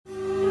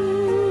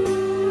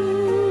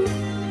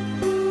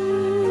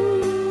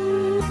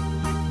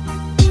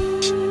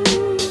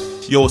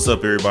Yo, what's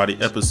up, everybody?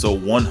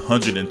 Episode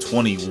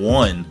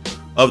 121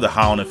 of the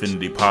High on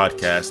Infinity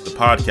podcast, the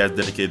podcast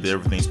dedicated to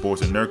everything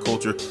sports and nerd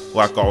culture.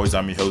 Like always,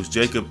 I'm your host,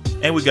 Jacob,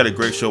 and we got a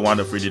great show lined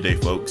up for you today,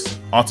 folks.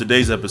 On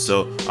today's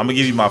episode, I'm going to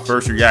give you my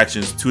first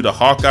reactions to the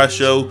Hawkeye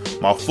show,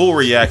 my full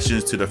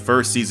reactions to the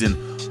first season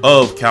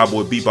of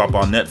Cowboy Bebop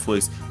on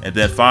Netflix, and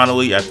then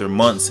finally, after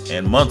months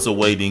and months of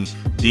waiting,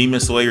 Demon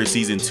Slayer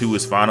Season 2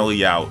 is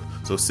finally out.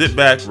 So sit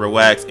back,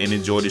 relax, and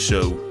enjoy the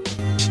show.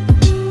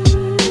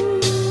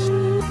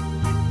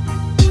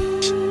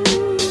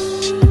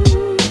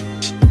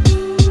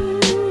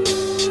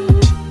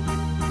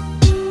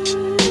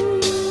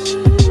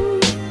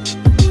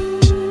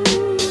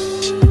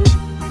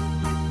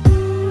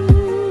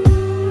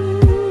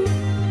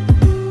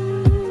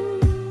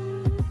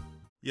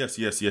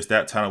 Yes,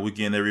 that time of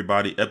weekend,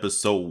 everybody.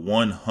 Episode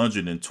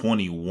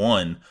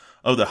 121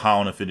 of the High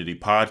on Infinity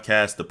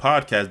podcast, the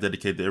podcast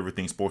dedicated to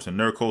everything sports and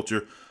nerd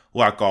culture.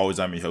 Like always,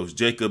 I'm your host,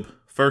 Jacob.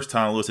 First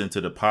time listening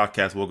to the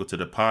podcast, welcome to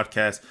the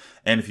podcast.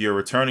 And if you're a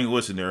returning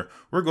listener,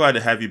 we're glad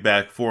to have you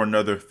back for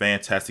another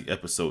fantastic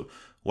episode.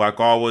 Like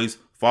always,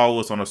 follow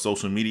us on our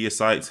social media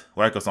sites.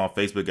 Like us on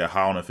Facebook at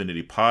High on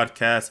Infinity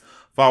Podcast.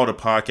 Follow the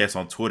podcast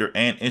on Twitter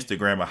and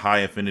Instagram at High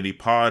Infinity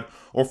Pod,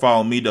 or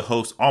follow me, the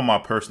host, on my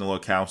personal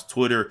accounts,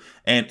 Twitter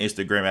and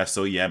Instagram at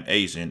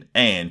SoYamAsian.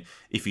 And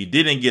if you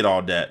didn't get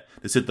all that,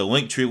 just hit the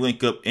Linktree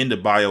link up in the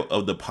bio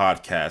of the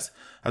podcast.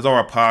 As are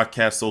our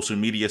podcast social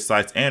media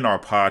sites and our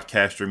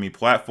podcast streaming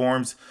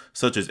platforms,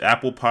 such as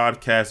Apple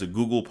Podcasts,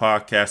 Google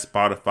Podcasts,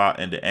 Spotify,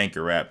 and the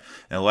Anchor app.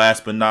 And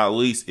last but not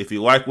least, if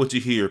you like what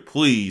you hear,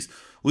 please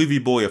leave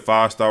your boy a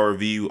 5-star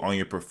review on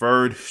your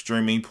preferred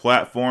streaming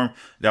platform.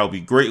 That would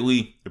be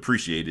greatly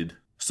appreciated.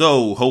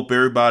 So, hope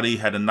everybody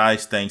had a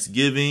nice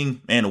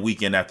Thanksgiving and a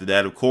weekend after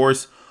that, of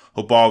course.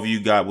 Hope all of you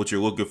got what you're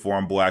looking for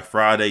on Black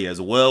Friday as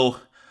well.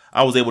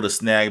 I was able to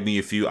snag me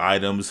a few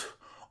items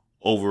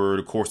over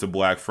the course of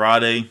Black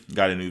Friday.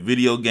 Got a new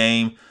video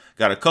game.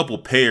 Got a couple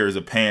pairs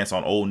of pants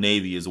on Old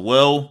Navy as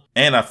well.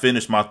 And I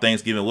finished my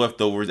Thanksgiving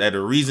leftovers at a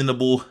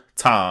reasonable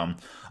time.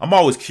 I'm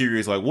always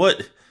curious,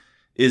 what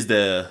is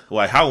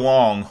how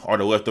long are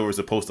the leftovers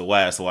supposed to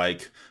last?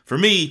 For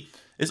me,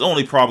 it's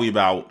only probably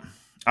about,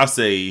 I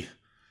say,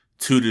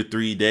 2 to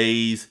 3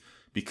 days,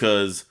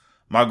 because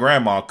my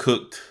grandma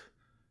cooked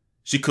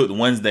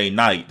Wednesday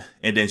night,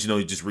 and then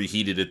just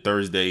reheated it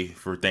Thursday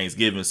for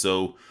Thanksgiving.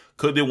 So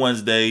cooked it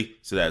Wednesday,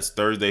 so that's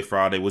Thursday,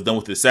 Friday, was done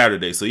with it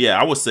Saturday. So yeah,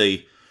 I would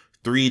say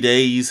 3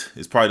 days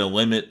is probably the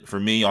limit for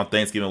me on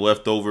Thanksgiving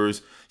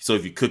leftovers. So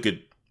if you cook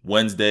it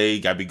Wednesday,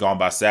 gotta be gone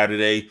by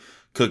Saturday.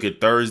 Cook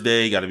it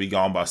Thursday, got to be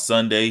gone by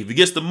Sunday. If it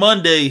gets to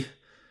Monday,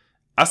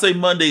 I say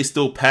Monday is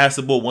still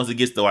passable. Once it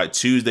gets to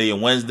Tuesday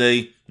and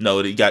Wednesday,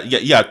 no, you got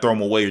to throw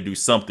them away or do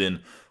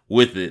something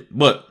with it.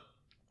 But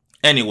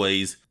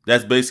anyways,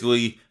 that's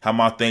basically how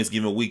my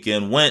Thanksgiving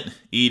weekend went.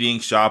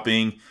 Eating,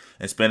 shopping,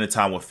 and spending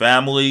time with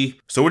family.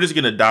 So we're just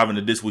going to dive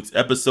into this week's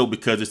episode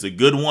because it's a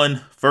good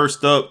one.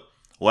 First up,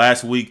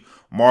 last week,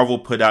 Marvel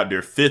put out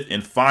their 5th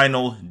and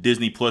final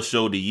Disney Plus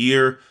show of the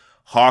year,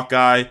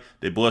 Hawkeye.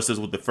 They blessed us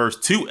with the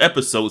first 2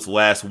 episodes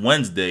last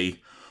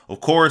Wednesday.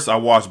 Of course, I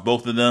watched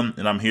both of them,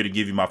 and I'm here to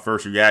give you my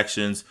first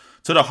reactions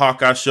to the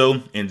Hawkeye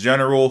show in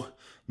general,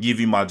 give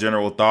you my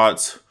general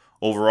thoughts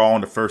overall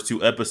on the first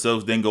 2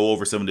 episodes, then go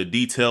over some of the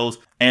details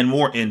and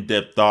more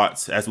in-depth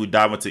thoughts as we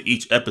dive into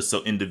each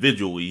episode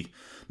individually.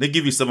 Then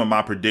give you some of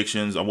my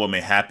predictions on what may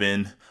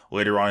happen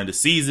later on in the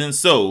season.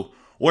 So,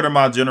 what are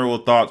my general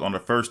thoughts on the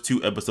first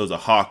 2 episodes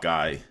of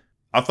Hawkeye?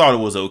 I thought it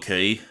was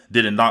okay.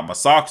 Didn't knock my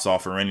socks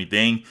off or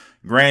anything.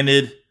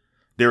 Granted,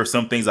 there were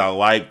some things I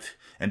liked,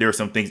 and there were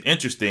some things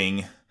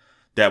interesting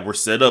that were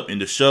set up in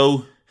the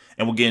show,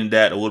 and we'll get into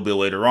that a little bit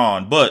later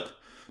on. But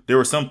there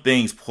were some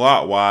things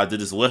plot-wise that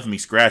just left me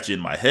scratching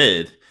my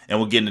head, and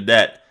we'll get into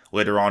that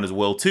later on as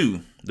well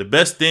too. The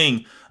best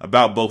thing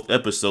about both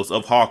episodes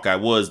of Hawkeye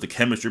was the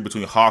chemistry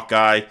between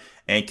Hawkeye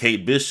and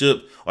Kate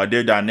Bishop.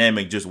 Their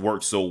dynamic just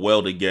worked so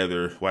well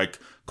together.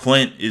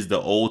 Clint is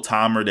the old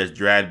timer that's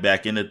dragged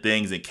back into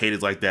things, and Kate is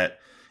that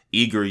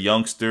eager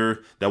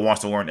youngster that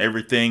wants to learn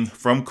everything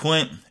from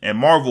Clint. And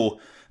Marvel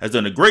has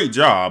done a great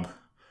job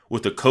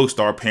with the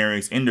co-star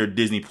pairings in their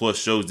Disney Plus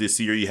shows this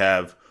year. You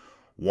have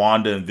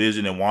Wanda and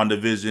Vision and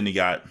WandaVision. You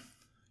got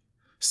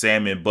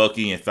Sam and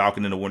Bucky and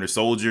Falcon and the Winter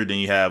Soldier. Then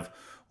you have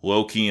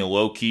Loki and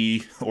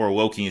Loki, or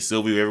Loki and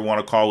Sylvie, whatever you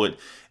want to call it,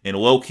 and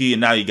Loki.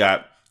 And now you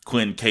got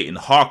Clint, Kate, and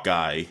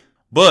Hawkeye.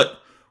 But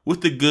with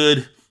the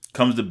good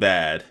comes the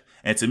bad.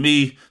 And to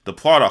me, the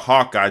plot of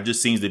Hawkeye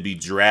just seems to be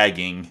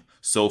dragging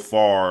so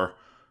far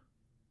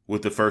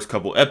with the first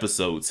couple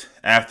episodes.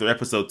 After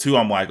episode 2,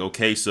 I'm like,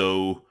 okay,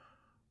 so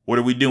what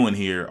are we doing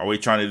here? Are we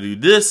trying to do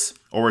this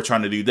or we're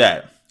trying to do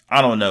that?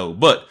 I don't know.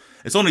 But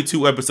it's only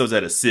 2 episodes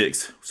out of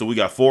 6. So we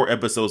got 4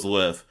 episodes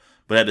left.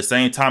 But at the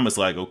same time, it's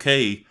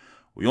okay,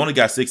 we only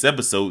got 6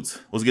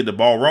 episodes. Let's get the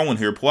ball rolling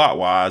here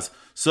plot-wise.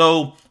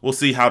 So we'll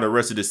see how the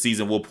rest of the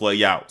season will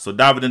play out. So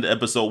diving into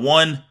episode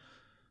 1,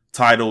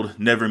 titled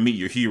Never Meet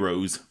Your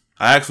Heroes.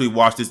 I actually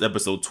watched this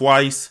episode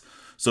twice.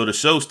 So the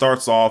show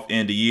starts off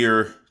in the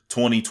year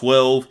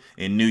 2012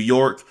 in New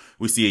York.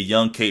 We see a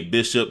young Kate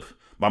Bishop.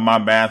 By my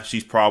math,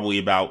 she's probably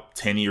about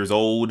 10 years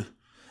old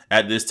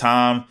at this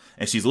time.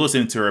 And she's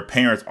listening to her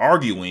parents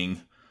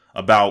arguing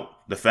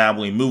about the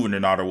family moving or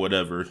not or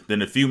whatever.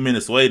 Then a few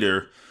minutes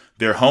later,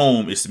 their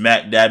home is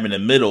smack dab in the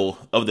middle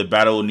of the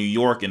Battle of New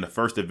York in the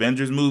first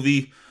Avengers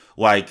movie.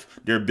 Like,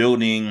 their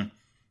building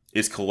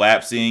is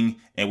collapsing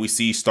and we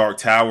see Stark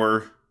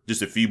Tower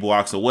just a few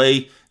blocks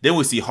away. Then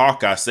we see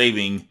Hawkeye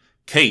saving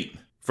Kate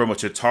from a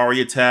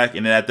Chitauri attack.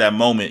 And then at that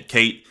moment,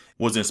 Kate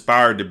was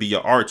inspired to be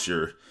an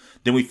archer.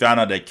 Then we found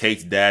out that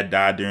Kate's dad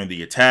died during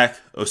the attack.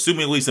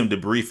 Assumingly some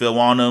debris fell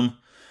on him.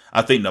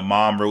 I think the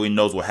mom really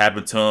knows what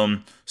happened to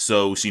him,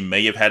 so she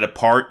may have had a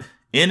part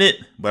in it,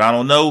 but I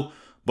don't know.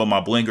 But my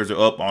blinkers are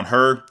up on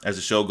her as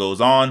the show goes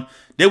on.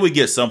 Then we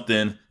get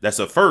something that's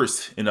a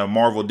first in the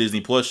Marvel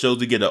Disney Plus shows.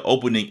 We get an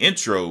opening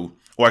intro,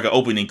 or like an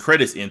opening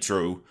credits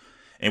intro.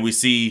 And we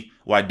see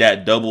why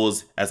that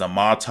doubles as a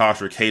montage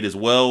for Kate as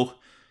well.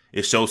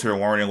 It shows her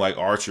learning like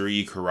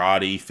archery,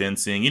 karate,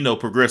 fencing,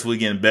 progressively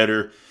getting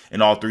better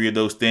in all three of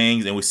those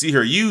things. And we see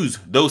her use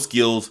those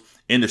skills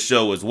in the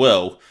show as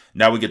well.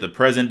 Now we get the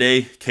present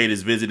day. Kate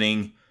is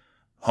visiting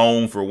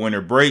home for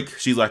winter break.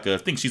 She's I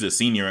think she's a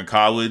senior in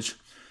college.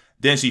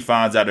 Then she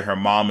finds out that her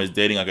mom is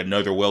dating like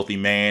another wealthy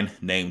man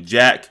named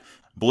Jack.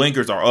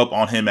 Blinkers are up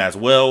on him as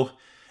well.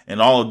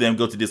 And all of them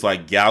go to this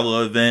like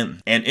gala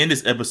event. And in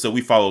this episode,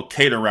 we follow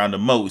Kate around the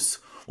most.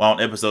 While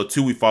in episode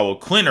 2, we follow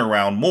Clint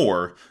around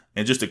more.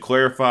 And just to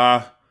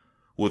clarify,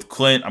 with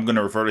Clint, I'm going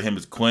to refer to him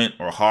as Clint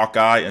or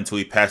Hawkeye until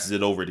he passes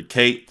it over to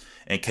Kate.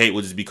 And Kate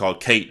will just be called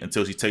Kate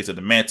until she takes up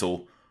the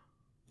mantle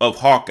of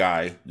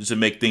Hawkeye, just to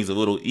make things a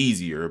little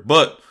easier.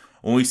 But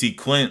when we see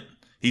Clint,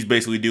 he's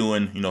basically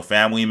doing,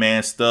 family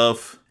man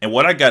stuff. And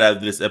what I got out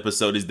of this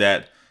episode is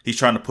that he's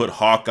trying to put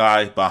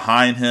Hawkeye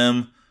behind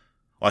him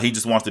while he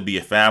just wants to be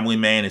a family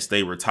man and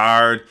stay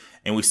retired.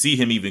 And we see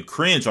him even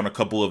cringe on a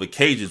couple of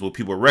occasions where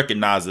people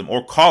recognize him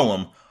or call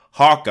him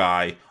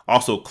Hawkeye.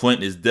 Also,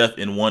 Clint is deaf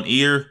in one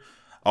ear.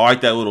 I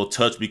like that little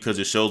touch because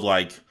it shows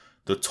like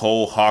the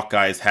toll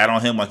Hawkeye's had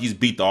on him. Like, he's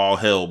beat to all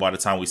hell by the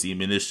time we see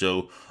him in this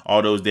show.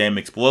 All those damn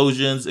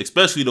explosions,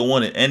 especially the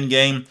one in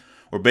Endgame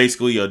where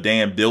basically a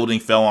damn building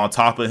fell on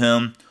top of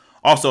him.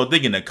 Also, I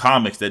think in the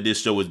comics that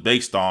this show is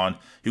based on,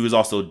 he was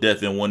also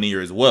deaf in one ear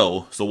as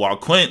well. So while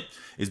Clint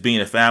is being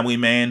a family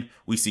man,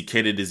 we see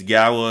Kate at this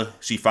gala.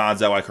 She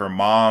finds out like her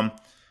mom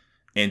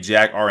and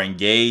Jack are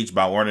engaged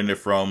by learning it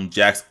from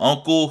Jack's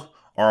uncle,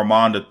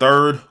 Armand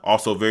III,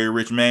 also a very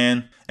rich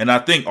man. And I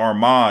think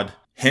Armand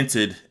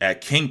hinted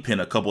at Kingpin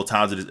a couple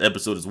times in this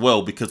episode as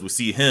well, because we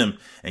see him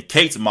and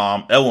Kate's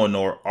mom,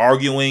 Eleanor,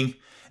 arguing.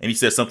 And he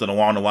said something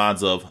along the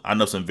lines of, I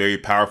know some very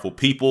powerful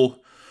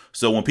people.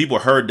 So when people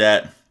heard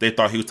that, they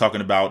thought he was talking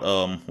about,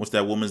 what's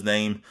that woman's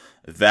name?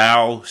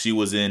 Val. She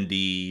was in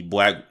the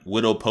Black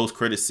Widow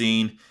post-credit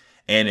scene.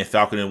 And in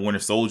Falcon and Winter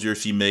Soldier,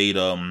 she made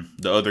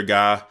the other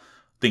guy, I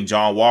think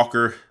John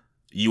Walker,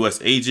 U.S.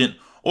 agent.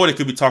 Or they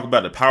could be talking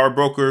about the power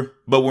broker,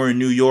 but we're in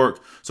New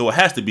York, so it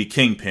has to be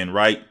Kingpin,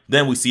 right?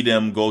 Then we see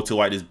them go to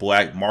like this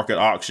black market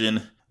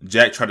auction.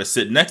 Jack tried to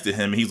sit next to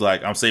him, and he's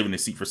like, I'm saving the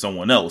seat for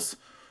someone else.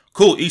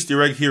 Cool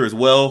Easter egg here as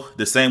well.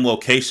 The same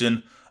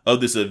location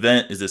of this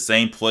event is the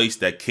same place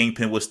that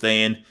Kingpin was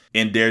staying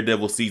in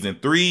Daredevil Season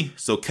 3.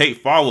 So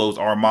Kate follows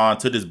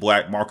Armand to this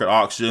black market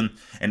auction,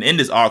 and in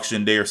this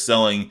auction, they are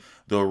selling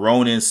the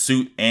Ronin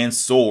suit and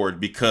sword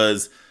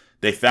because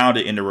they found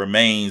it in the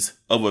remains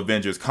of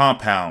Avengers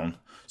compound.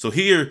 So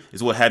here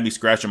is what had me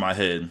scratching my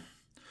head.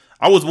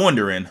 I was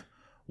wondering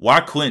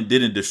why Clint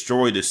didn't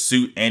destroy the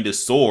suit and the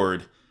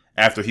sword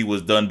after he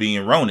was done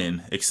being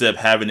Ronin, except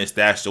having it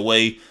stashed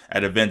away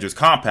at Avengers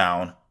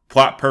compound.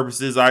 Plot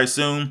purposes, I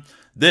assume.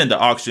 Then the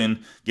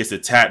auction gets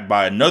attacked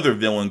by another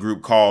villain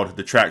group called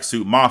the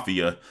Tracksuit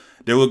Mafia.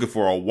 They're looking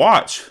for a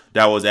watch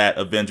that was at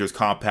Avengers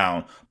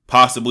compound,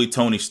 possibly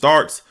Tony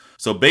Stark's.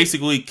 So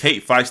basically,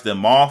 Kate fights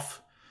them off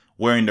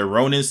wearing the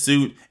Ronin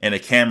suit, and the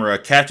camera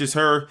catches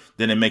her.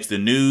 Then it makes the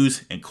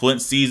news, and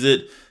Clint sees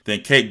it.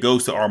 Then Kate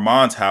goes to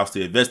Armand's house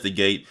to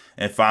investigate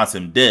and finds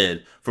him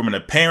dead from an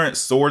apparent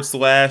sword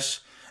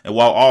slash. And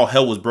while all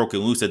hell was broken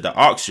loose at the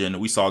auction,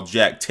 we saw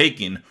Jack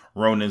taking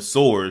Ronin's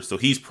sword, so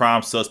he's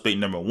prime suspect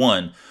number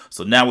 1.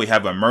 So now we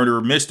have a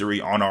murder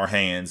mystery on our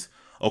hands.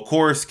 Of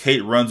course,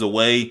 Kate runs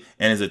away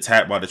and is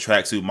attacked by the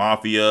Tracksuit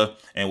Mafia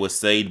and was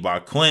saved by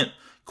Clint.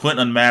 Clint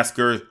unmasked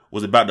her,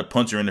 was about to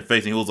punch her in the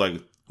face, and he was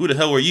like, who the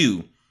hell are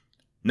you?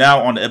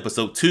 Now on to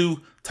episode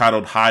 2,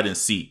 titled Hide and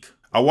Seek.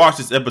 I watched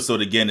this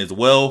episode again as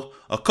well.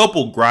 A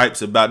couple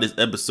gripes about this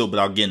episode, but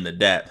I'll get into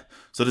that.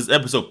 So this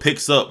episode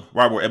picks up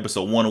right where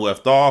episode 1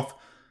 left off.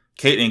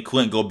 Kate and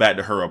Clint go back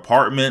to her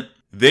apartment.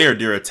 There,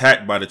 they're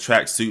attacked by the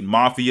Tracksuit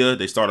Mafia.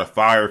 They start a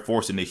fire,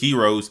 forcing the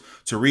heroes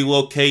to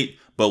relocate,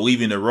 but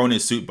leaving the Ronin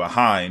suit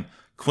behind.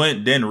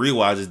 Clint then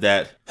realizes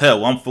that,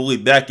 hell, I'm fully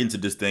back into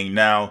this thing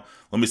now.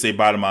 Let me say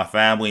bye to my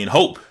family and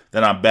hope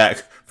that I'm back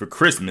for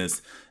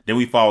Christmas. Then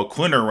we follow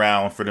Clint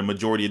around for the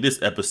majority of this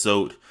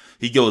episode.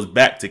 He goes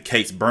back to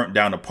Kate's burnt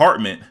down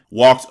apartment,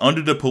 walks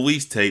under the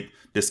police tape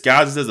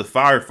disguises as a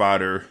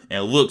firefighter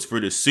and looks for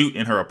the suit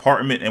in her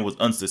apartment and was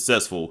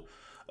unsuccessful.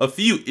 A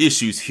few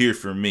issues here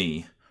for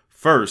me.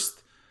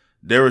 First,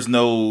 there was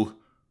no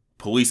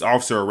police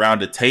officer around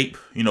the tape,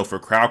 for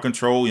crowd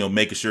control,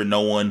 making sure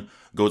no one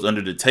goes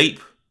under the tape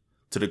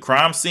to the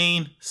crime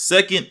scene.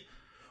 Second,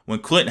 when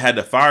Clint had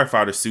the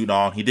firefighter suit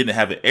on, he didn't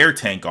have an air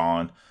tank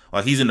on.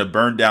 Like, he's in a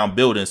burned down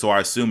building, so I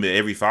assume that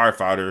every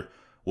firefighter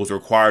was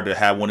required to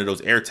have one of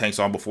those air tanks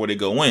on before they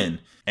go in,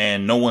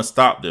 and no one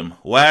stopped him.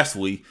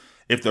 Lastly,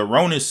 if the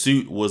Ronin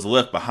suit was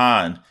left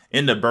behind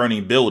in the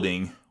burning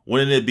building,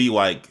 wouldn't it be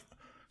like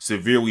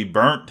severely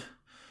burnt?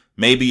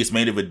 Maybe it's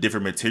made of a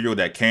different material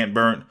that can't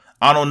burn.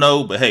 I don't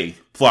know, but hey,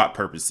 plot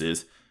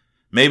purposes.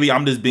 Maybe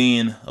I'm just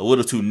being a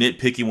little too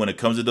nitpicky when it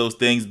comes to those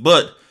things,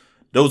 but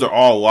those are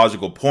all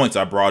logical points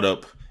I brought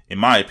up, in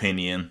my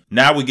opinion.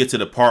 Now we get to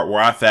the part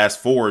where I fast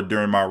forward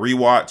during my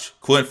rewatch.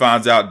 Clint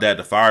finds out that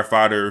the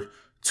firefighter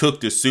took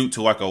the suit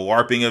to like a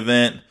LARPing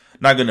event.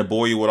 Not going to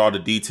bore you with all the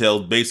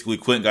details. Basically,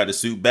 Clint got the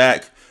suit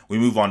back. We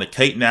move on to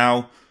Kate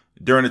now.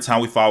 During the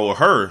time we follow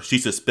her, she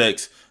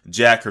suspects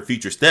Jack, her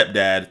future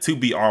stepdad, to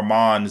be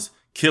Armand's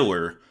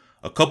killer.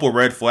 A couple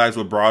red flags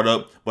were brought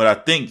up, but I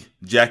think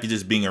Jack is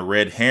just being a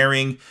red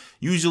herring.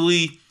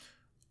 Usually,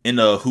 in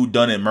a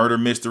whodunit murder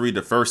mystery,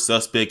 the first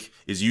suspect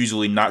is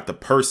usually not the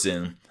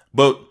person.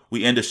 But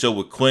we end the show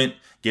with Clint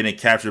getting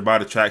captured by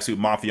the tracksuit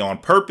mafia on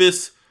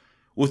purpose.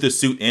 With the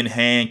suit in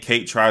hand,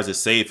 Kate tries to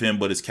save him,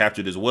 but is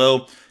captured as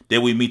well.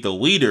 Then we meet the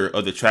leader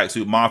of the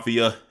tracksuit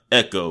mafia,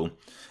 Echo.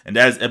 And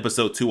that is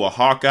episode 2 of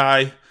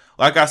Hawkeye.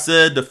 Like I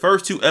said, the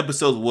first 2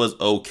 episodes was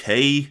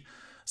okay.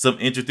 Some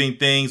interesting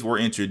things were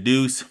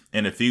introduced,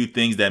 and a few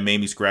things that made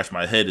me scratch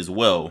my head as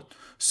well.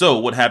 So,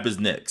 what happens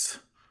next?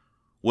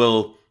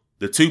 Well,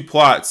 the 2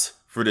 plots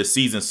for the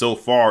season so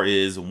far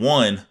is,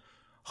 1,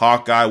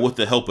 Hawkeye, with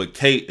the help of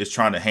Kate, is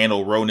trying to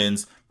handle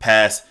Ronin's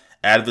past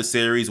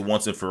adversaries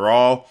once and for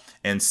all.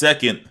 And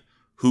second,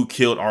 who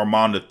killed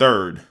Armand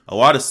III? A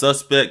lot of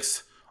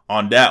suspects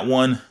on that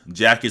one.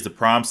 Jack is the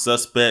prime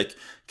suspect.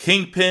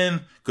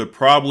 Kingpin could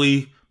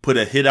probably put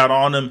a hit out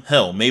on him.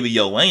 Hell, maybe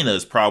Yelena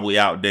is probably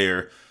out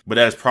there, but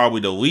that is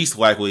probably the least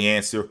likely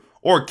answer.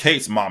 Or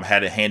Kate's mom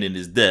had a hand in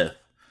his death.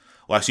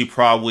 Like, she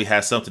probably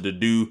has something to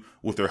do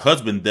with her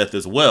husband's death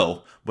as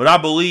well. But I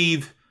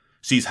believe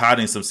she's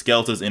hiding some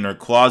skeletons in her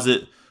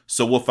closet,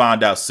 so we'll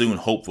find out soon,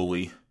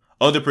 hopefully.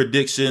 Other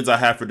predictions I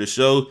have for the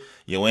show: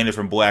 Yelena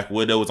from Black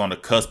Widow is on the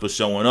cusp of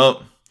showing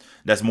up.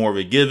 That's more of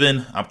a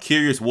given. I'm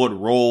curious what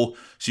role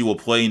she will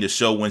play in the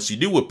show when she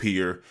do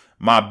appear.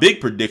 My big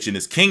prediction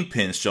is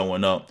Kingpin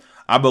showing up.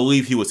 I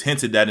believe he was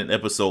hinted at in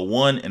episode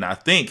 1, and I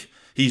think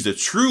he's the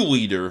true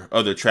leader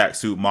of the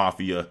tracksuit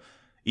mafia.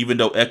 Even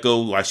though Echo,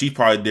 like, she's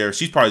probably there,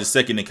 she's probably the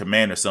second in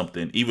command or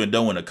something. Even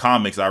though in the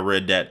comics I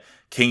read that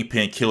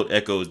Kingpin killed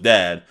Echo's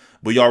dad.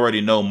 But you already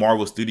know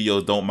Marvel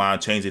Studios don't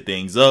mind changing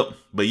things up.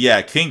 But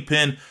yeah,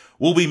 Kingpin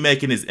will be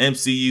making his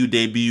MCU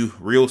debut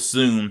real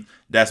soon.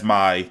 That's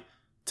my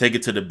take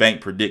it to the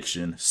bank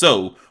prediction.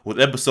 So with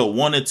episode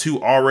 1 and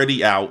 2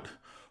 already out,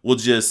 we'll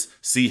just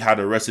see how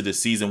the rest of the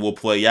season will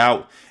play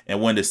out.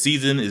 And when the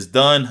season is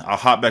done, I'll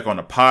hop back on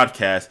the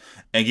podcast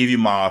and give you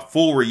my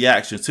full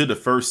reaction to the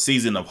first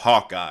season of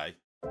Hawkeye.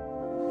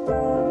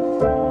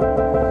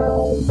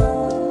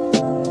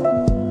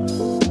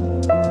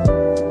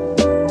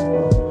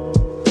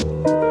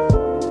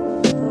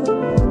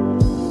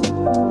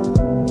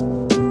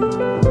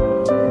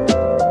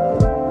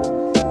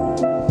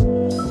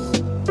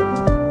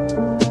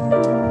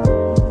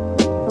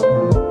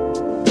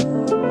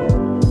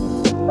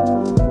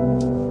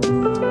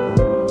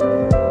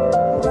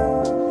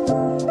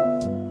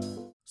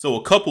 So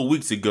a couple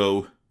weeks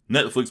ago,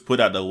 Netflix put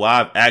out the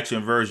live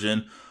action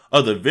version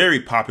of the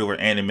very popular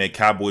anime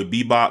Cowboy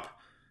Bebop.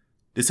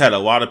 This had a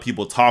lot of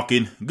people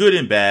talking, good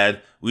and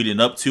bad, leading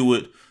up to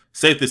it.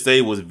 Safe to say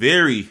it was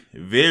very,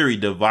 very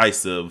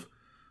divisive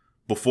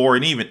before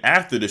and even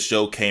after the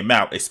show came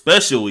out,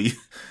 especially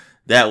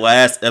that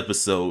last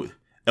episode.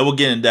 And we'll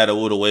get into that a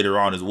little later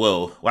on as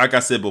well. Like I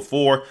said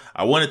before,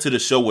 I went into the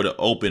show with an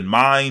open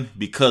mind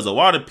because a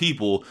lot of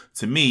people,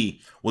 to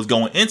me, was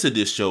going into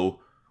this show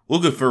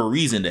looking for a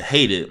reason to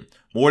hate it.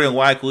 More than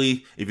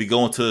likely, if you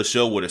go into a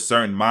show with a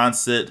certain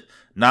mindset,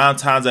 9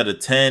 times out of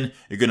 10,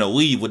 you're going to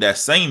leave with that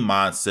same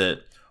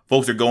mindset.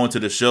 Folks are going to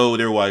the show,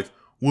 they're like,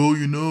 well,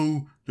 they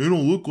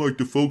don't look like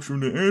the folks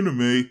from the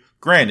anime.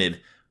 Granted,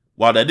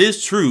 while that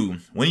is true,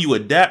 when you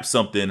adapt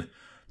something,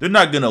 they're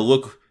not going to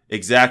look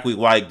exactly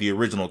like the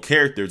original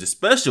characters,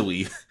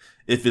 especially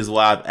if it's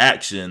live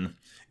action.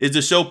 Is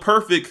the show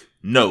perfect?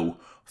 No,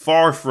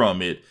 far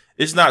from it.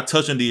 It's not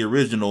touching the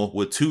original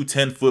with 2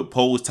 10-foot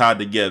poles tied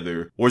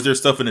together. Or is there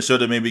stuff in the show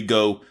that made me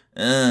go,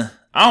 I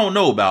don't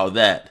know about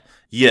that?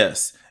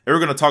 Yes, and we're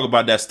going to talk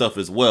about that stuff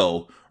as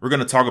well. We're going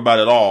to talk about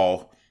it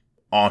all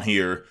on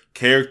here.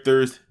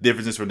 Characters,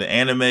 differences from the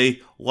anime,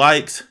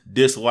 likes,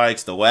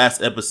 dislikes, the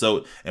last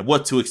episode, and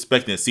what to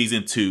expect in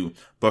season 2.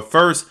 But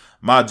first,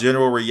 my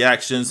general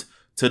reactions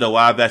to the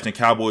live action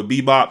Cowboy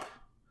Bebop.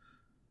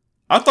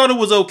 I thought it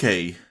was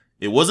okay.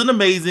 It wasn't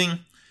amazing.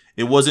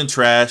 It wasn't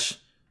trash.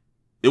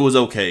 it was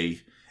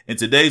okay. In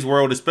today's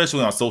world,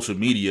 especially on social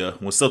media,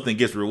 when something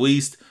gets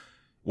released,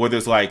 whether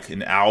it's like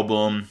an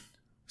album,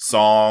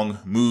 song,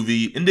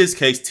 movie, in this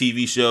case,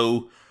 TV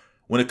show,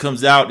 when it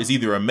comes out, it's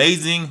either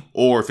amazing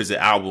or if it's an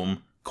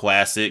album,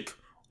 classic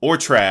or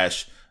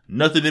trash,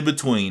 nothing in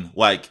between.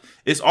 Like,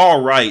 it's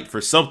all right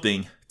for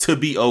something to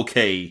be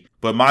okay.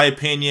 But in my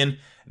opinion,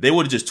 they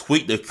would have just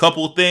tweaked a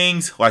couple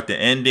things, like the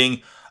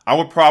ending. I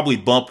would probably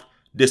bump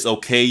this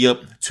okay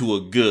up to a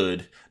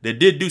good. They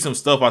did do some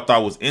stuff I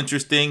thought was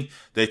interesting.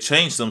 They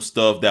changed some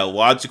stuff that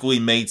logically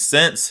made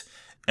sense,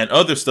 and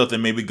other stuff that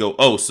made me go,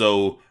 oh,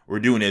 so we're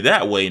doing it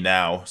that way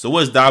now. So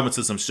let's dive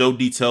into some show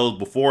details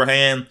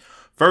beforehand.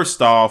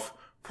 First off,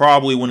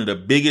 probably one of the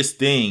biggest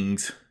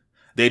things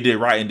they did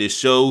right in this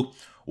show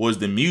was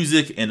the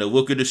music and the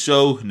look of the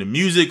show. And the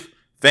music,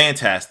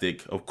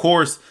 fantastic. Of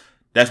course,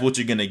 that's what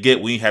you're going to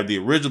get when you have the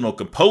original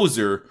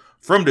composer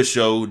from the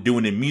show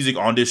doing the music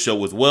on this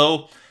show as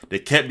well. They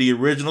kept the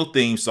original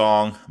theme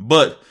song,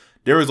 but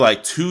there was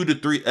like 2 to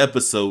 3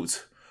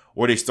 episodes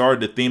where they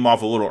started the theme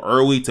off a little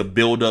early to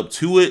build up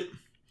to it.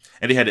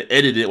 And they had to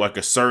edit it like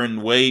a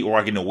certain way or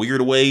like in a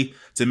weird way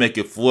to make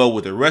it flow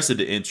with the rest of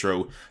the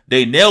intro.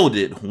 They nailed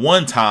it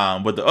one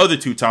time, but the other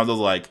 2 times I was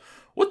like,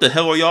 what the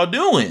hell are y'all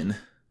doing?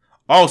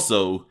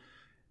 Also,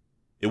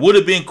 it would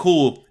have been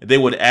cool if they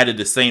would have added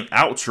the same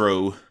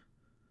outro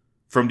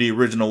from the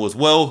original as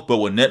well. But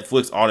when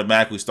Netflix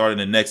automatically started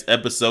the next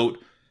episode,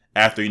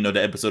 after,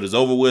 the episode is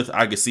over with,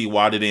 I can see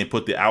why they didn't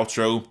put the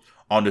outro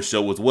on the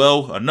show as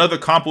well. Another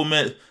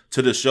compliment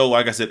to the show,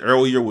 like I said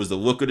earlier, was the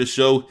look of the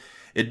show.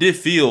 It did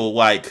feel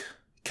like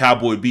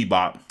Cowboy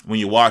Bebop when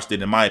you watched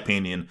it, in my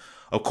opinion.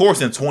 Of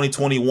course, in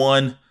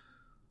 2021,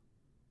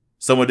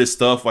 some of this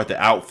stuff, like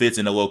the outfits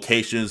and the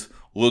locations,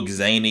 look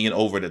zany and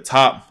over the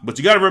top. But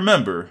you got to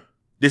remember,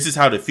 this is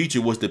how the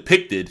future was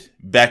depicted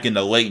back in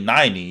the late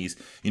 90s.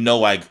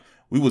 Like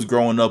we was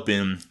growing up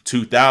in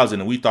 2000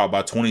 and we thought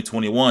by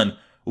 2021,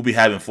 we'll be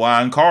having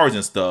flying cars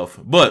and stuff.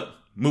 But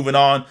moving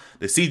on,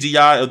 the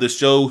CGI of the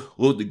show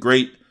looked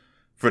great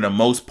for the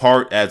most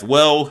part as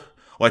well.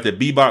 Like the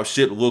Bebop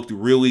ship looked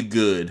really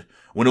good.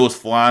 When it was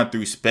flying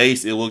through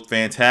space, it looked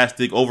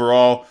fantastic.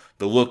 Overall,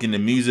 the look and the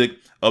music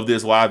of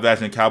this live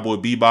action Cowboy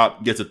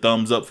Bebop gets a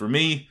thumbs up for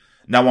me.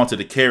 Now on to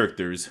the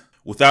characters.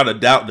 Without a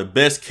doubt, the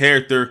best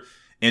character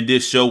in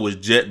this show was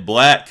Jet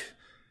Black.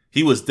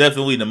 He was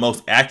definitely the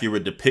most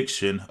accurate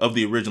depiction of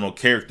the original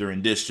character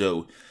in this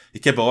show. He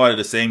kept a lot of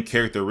the same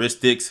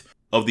characteristics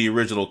of the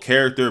original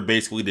character,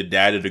 basically the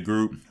dad of the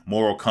group,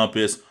 moral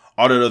compass,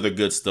 all that other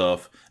good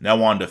stuff.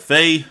 Now on to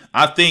Faye,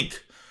 I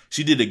think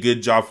she did a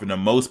good job for the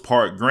most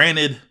part.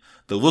 Granted,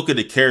 the look of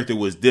the character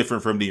was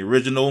different from the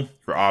original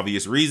for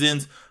obvious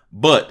reasons,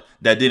 but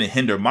that didn't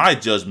hinder my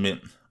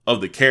judgment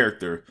of the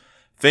character.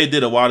 Faye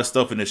did a lot of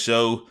stuff in the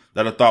show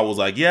that I thought was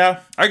like,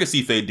 yeah, I could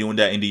see Faye doing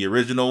that in the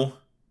original.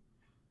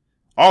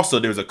 Also,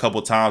 there's a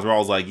couple times where I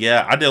was like,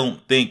 yeah, I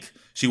don't think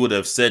she would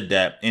have said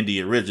that in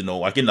the original.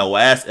 Like in the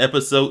last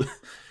episode,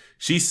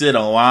 she said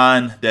a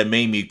line that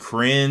made me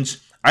cringe.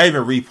 I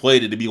even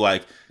replayed it to be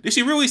like, did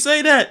she really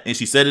say that? And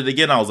she said it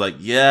again. I was like,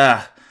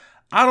 yeah,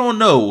 I don't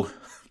know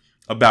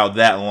about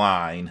that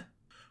line.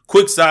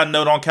 Quick side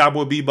note on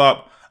Cowboy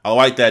Bebop. I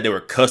like that they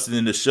were cussing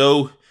in the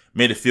show.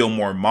 Made it feel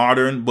more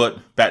modern.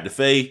 But back to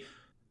Faye.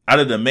 Out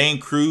of the main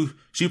crew,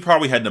 she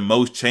probably had the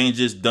most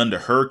changes done to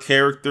her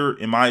character,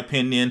 in my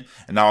opinion.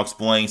 And I'll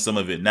explain some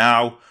of it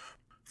now.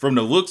 From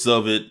the looks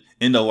of it,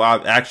 in the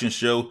live action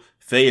show,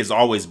 Faye has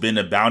always been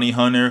a bounty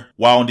hunter.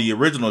 While in the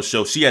original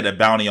show, she had a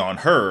bounty on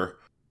her.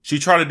 She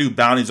tried to do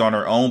bounties on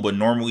her own, but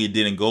normally it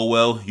didn't go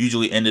well.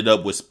 Usually ended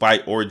up with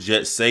Spike or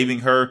Jet saving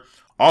her.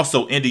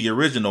 Also, in the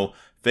original,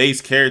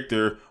 Faye's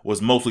character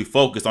was mostly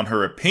focused on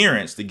her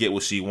appearance to get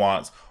what she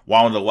wants.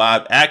 While in the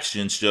live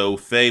action show,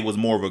 Faye was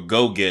more of a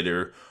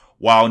go-getter.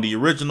 While in the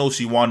original,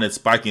 she wanted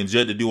Spike and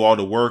Jet to do all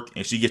the work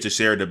and she gets to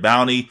share the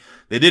bounty.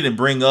 They didn't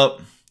bring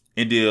up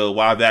in the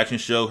live action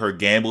show her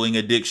gambling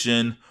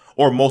addiction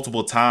or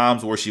multiple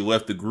times where she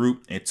left the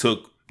group and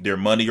took their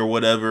money or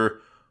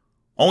whatever.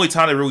 Only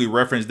time they really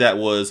referenced that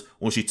was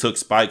when she took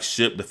Spike's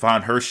ship to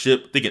find her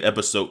ship. I think in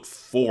episode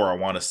 4, I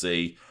want to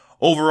say.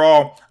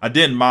 Overall, I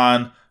didn't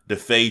mind the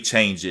Faye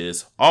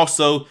changes.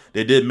 Also,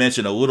 they did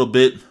mention a little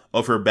bit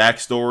of her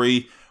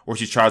backstory where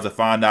she tries to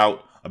find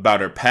out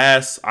about her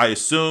past. I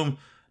assume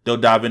they'll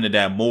dive into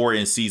that more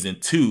in season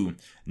 2.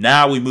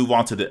 Now we move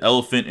on to the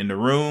elephant in the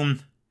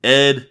room,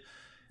 Ed.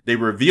 They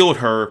revealed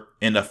her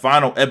in the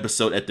final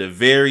episode at the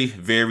very,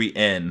 very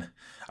end.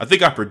 I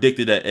think I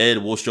predicted that Ed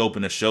will show up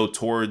in the show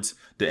towards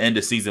the end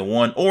of season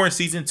 1 or in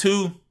season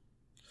 2.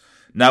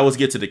 Now let's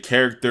get to the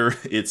character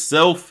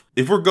itself.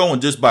 If we're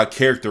going just by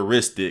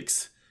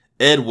characteristics,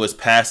 Ed was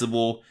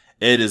passable.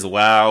 Ed is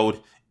loud,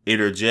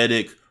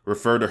 energetic,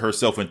 referred to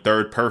herself in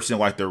third person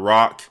like The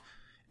Rock.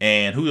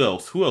 And who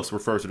else? Who else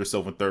refers to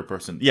herself in third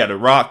person? Yeah, The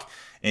Rock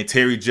and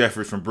Terry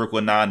Jeffers from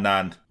Brooklyn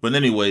Nine-Nine. But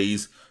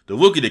anyways, the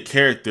look of the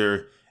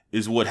character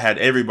is what had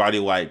everybody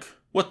like,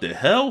 what the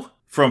hell?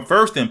 From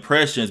first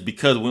impressions,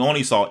 because we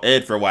only saw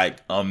Ed for like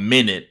a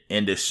minute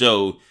in the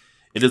show,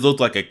 It just looked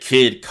like a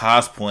kid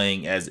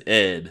cosplaying as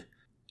Ed.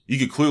 You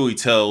could clearly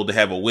tell they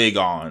have a wig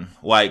on.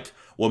 Like,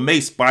 what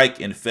made Spike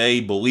and Faye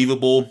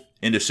believable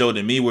in the show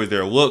to me was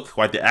their look.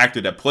 Like the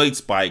actor that played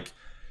Spike,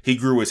 he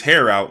grew his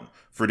hair out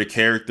for the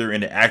character,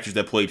 and the actress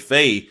that played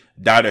Faye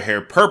dyed her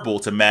hair purple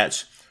to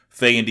match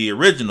Faye in the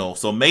original.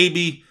 So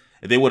maybe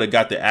if they would have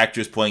got the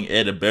actress playing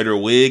Ed a better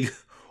wig,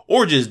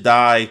 or just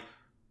dye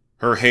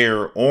her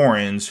hair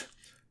orange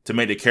to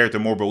make the character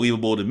more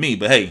believable to me.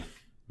 But hey,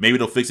 maybe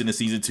they'll fix it in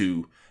season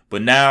 2.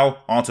 But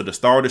now, on to the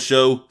star of the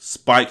show,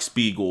 Spike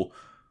Spiegel.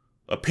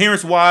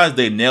 Appearance-wise,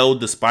 they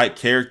nailed the Spike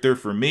character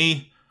for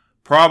me.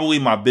 Probably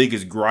my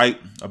biggest gripe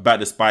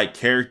about the Spike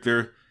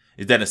character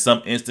is that in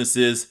some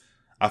instances,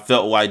 I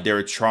felt like they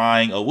were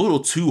trying a little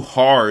too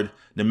hard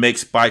to make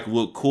Spike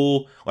look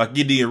cool. Like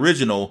in the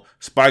original,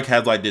 Spike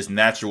has like this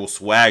natural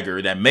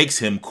swagger that makes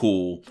him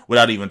cool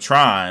without even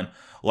trying.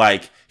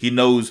 Like he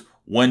knows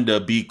when to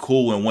be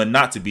cool and when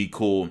not to be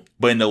cool.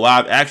 But in the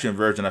live action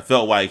version, I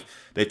felt like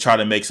they tried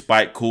to make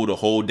Spike cool the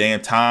whole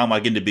damn time.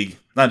 Like in the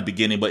not the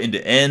beginning, but in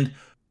the end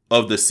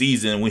of the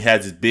season, we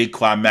had this big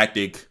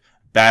climactic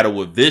battle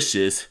with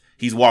Vicious.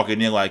 He's walking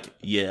in like,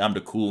 yeah, I'm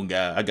the cool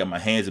guy. I got my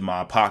hands in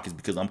my pockets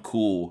because I'm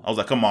cool. I was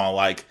like, come on,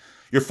 like,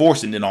 you're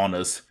forcing it on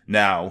us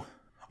now.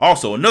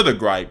 Also, another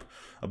gripe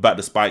about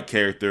the Spike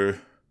character.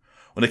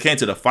 When it came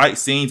to the fight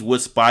scenes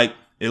with Spike,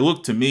 it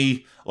looked to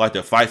me like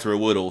the fights were a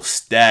little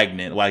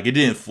stagnant. Like, it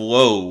didn't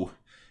flow,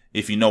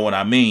 if you know what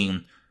I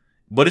mean.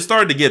 But it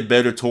started to get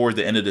better towards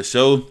the end of the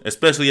show,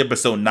 especially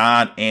episode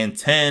 9 and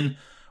 10.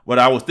 But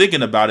I was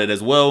thinking about it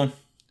as well.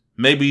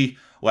 Maybe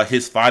like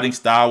his fighting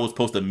style was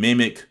supposed to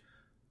mimic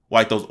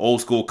like those old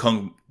school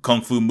kung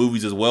fu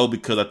movies as well,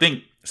 because I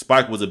think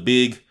Spike was a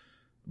big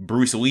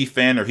Bruce Lee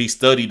fan, or he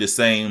studied the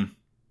same,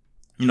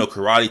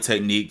 karate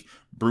technique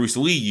Bruce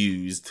Lee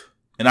used.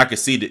 And I could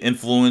see the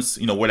influence,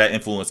 where that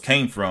influence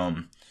came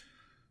from.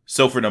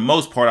 So for the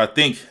most part, I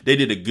think they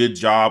did a good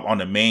job on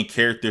the main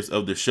characters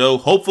of the show.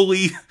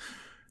 Hopefully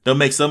they'll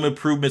make some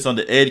improvements on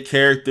the Ed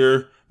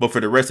character. But for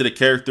the rest of the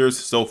characters,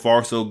 so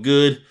far so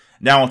good.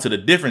 Now onto the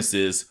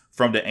differences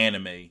from the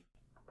anime.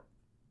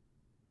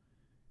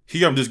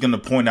 Here I'm just going to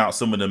point out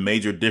some of the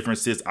major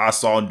differences I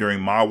saw during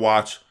my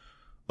watch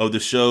of the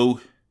show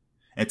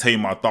and tell you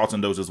my thoughts on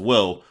those as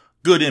well.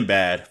 Good and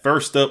bad.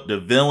 First up, the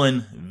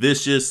villain,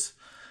 Vicious.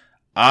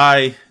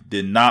 I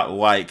did not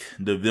like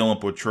the villain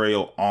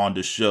portrayal on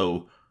the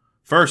show.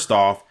 First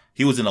off,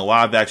 he was in a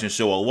live action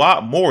show a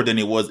lot more than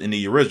he was in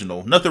the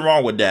original. Nothing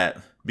wrong with that,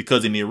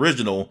 because in the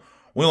original,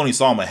 we only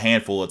saw him a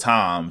handful of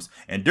times.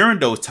 And during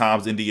those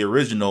times in the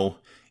original,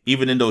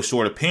 even in those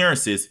short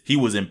appearances, he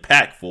was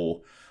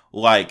impactful.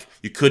 Like,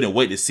 you couldn't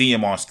wait to see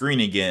him on screen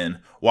again.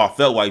 While I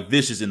felt like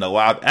Vicious in the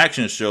live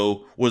action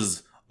show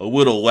was a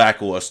little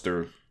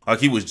lackluster. Like,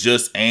 he was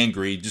just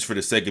angry, just for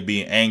the sake of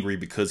being angry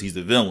because he's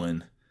the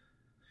villain.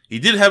 He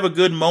did have a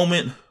good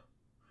moment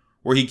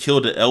where he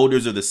killed the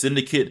elders of the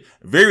Syndicate.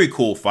 Very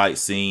cool fight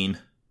scene.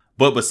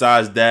 But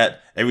besides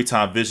that, every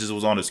time Vicious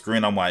was on the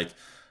screen, I'm like,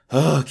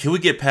 can we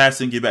get past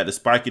and get back to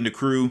Spike and the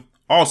crew?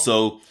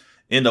 Also,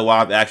 in the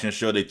live action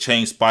show, they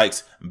changed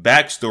Spike's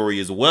backstory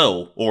as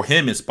well, or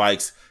him and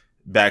Spike's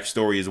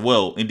backstory as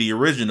well. In the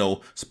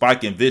original,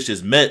 Spike and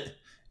Vicious met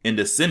in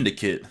the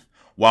Syndicate,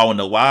 while in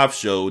the live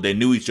show, they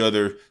knew each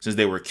other since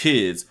they were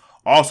kids.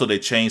 Also, they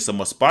changed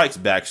some of Spike's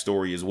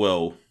backstory as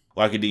well.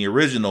 Like in the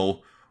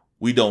original,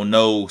 we don't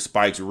know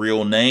Spike's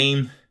real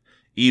name.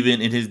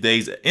 Even in his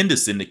days in the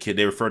Syndicate,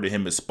 they referred to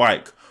him as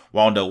Spike.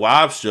 While on the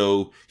live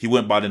show, he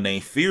went by the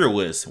name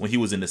Fearless when he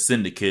was in the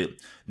Syndicate.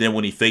 Then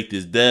when he faked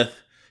his death,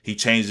 he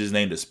changed his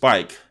name to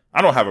Spike.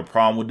 I don't have a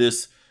problem with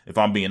this, if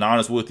I'm being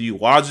honest with you.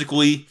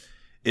 Logically,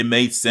 it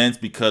made sense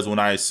because when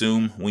I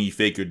assume when you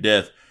fake your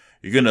death,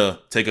 you're going to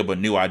take up a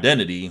new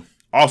identity.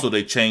 Also,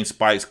 they changed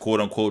Spike's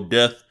quote-unquote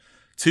death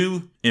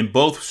to, in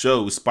both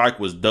shows, Spike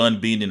was done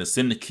being in the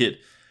Syndicate.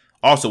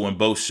 Also, in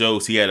both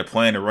shows, he had a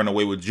plan to run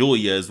away with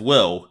Julia as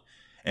well.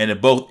 And in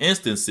both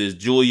instances,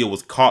 Julia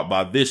was caught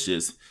by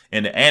Vicious.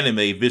 In the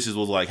anime, Vicious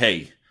was like,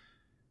 hey,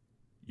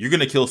 you're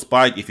going to kill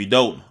Spike. If you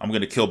don't, I'm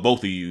going to kill both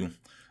of you.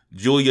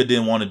 Julia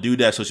didn't want to do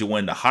that, so she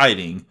went into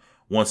hiding.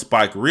 Once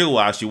Spike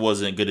realized she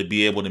wasn't going to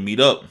be able to meet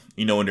up,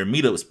 in their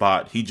meetup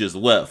spot, he just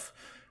left.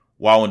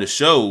 While in the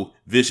show,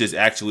 Vicious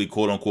actually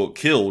quote-unquote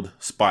killed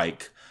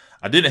Spike.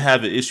 I didn't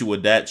have an issue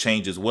with that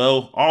change as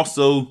well.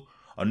 Also,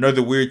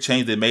 another weird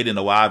change they made in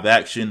the live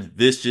action,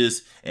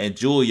 Vicious and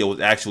Julia was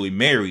actually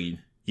married.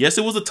 Yes,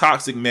 it was a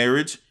toxic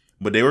marriage,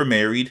 but they were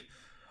married.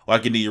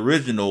 Like in the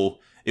original,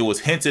 it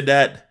was hinted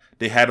at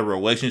they had a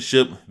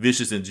relationship,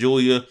 Vicious and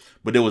Julia,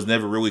 but it was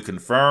never really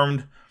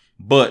confirmed.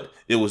 But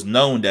it was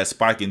known that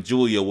Spike and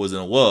Julia was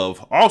in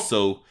love.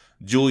 Also,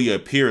 Julia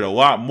appeared a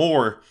lot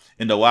more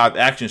in the live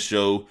action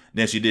show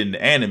than she did in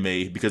the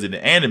anime, because in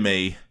the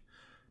anime,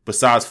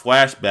 besides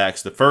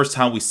flashbacks, the first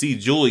time we see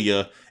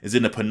Julia is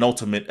in the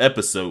penultimate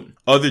episode.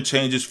 Other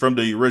changes from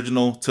the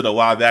original to the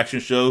live action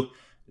show,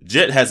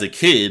 Jet has a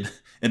kid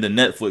in the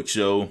Netflix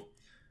show,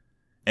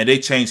 and they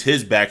changed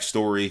his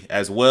backstory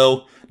as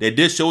well. They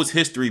did show his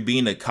history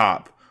being a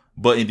cop,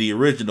 But in the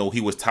original, he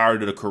was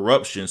tired of the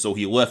corruption, so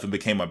he left and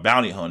became a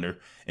bounty hunter.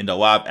 In the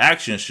live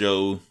action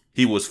show,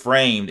 he was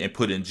framed and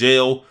put in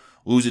jail,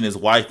 losing his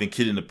wife and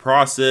kid in the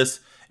process.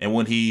 And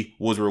when he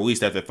was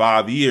released after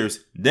 5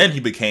 years, then he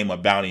became a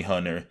bounty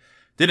hunter.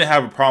 Didn't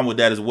have a problem with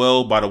that as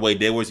well. By the way,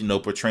 they was,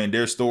 portraying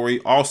their story.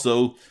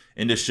 Also,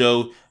 in the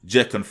show,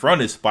 Jet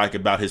confronted Spike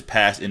about his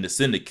past in the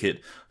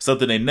Syndicate,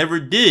 something they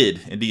never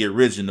did in the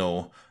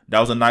original.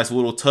 That was a nice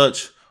little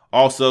touch.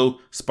 Also,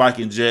 Spike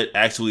and Jet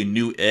actually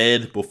knew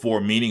Ed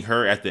before meeting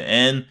her at the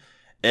end.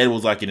 Ed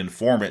was like an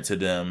informant to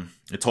them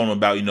and told them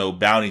about,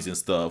 bounties and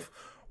stuff.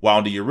 While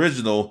in the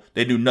original,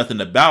 they knew nothing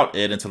about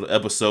Ed until the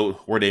episode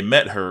where they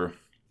met her.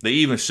 They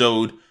even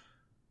showed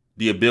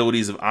the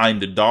abilities of Ein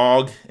the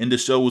dog in the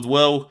show as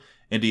well.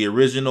 In the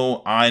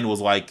original, Ein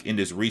was like in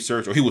this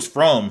research, or he was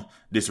from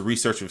this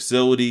research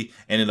facility.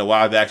 And in the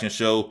live action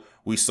show,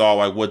 we saw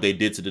like what they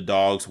did to the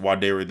dogs while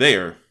they were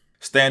there.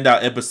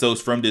 Standout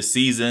episodes from this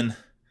season.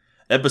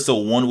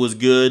 Episode 1 was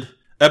good.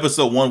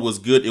 Episode 1 was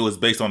good. It was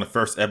based on the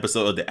first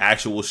episode of the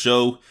actual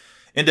show.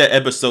 In that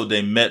episode,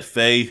 they met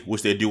Faye,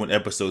 which they do in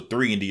episode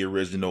 3 in the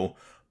original.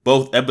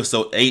 Both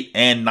episode 8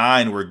 and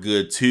 9 were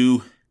good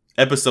too.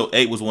 Episode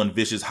 8 was when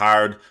Vicious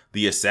hired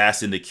the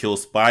assassin to kill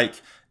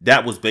Spike.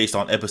 That was based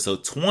on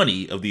episode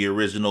 20 of the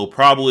original,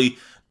 probably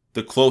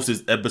the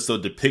closest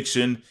episode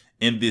depiction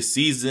in this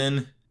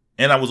season.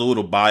 And I was a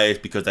little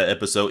biased because that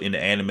episode in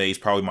the anime is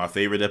probably my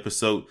favorite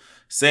episode.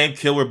 Same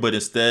killer, but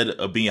instead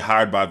of being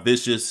hired by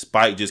Vicious,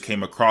 Spike just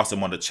came across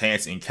him on a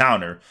chance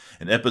encounter.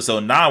 And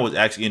episode 9 was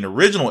actually an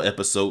original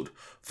episode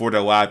for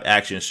the live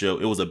action show.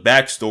 It was a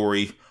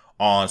backstory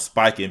on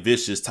Spike and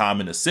Vicious'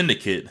 time in the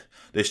Syndicate.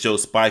 They showed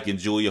Spike and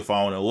Julia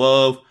falling in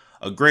love.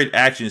 A great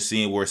action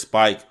scene where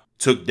Spike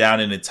took down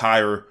an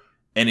entire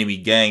enemy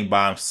gang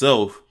by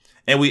himself.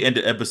 And we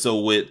ended the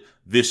episode with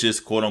Vicious,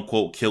 quote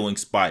unquote, killing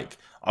Spike.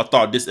 I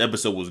thought this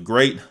episode was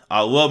great.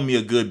 I love me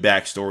a good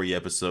backstory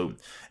episode.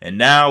 And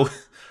now,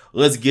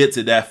 let's get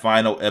to that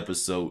final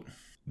episode.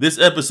 This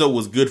episode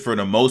was good for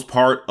the most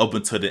part up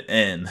until the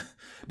end.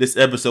 This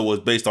episode was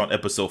based on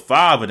episode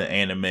 5 of the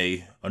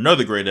anime.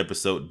 Another great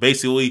episode.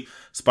 Basically,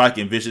 Spike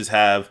and Vicious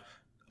have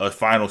a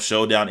final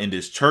showdown in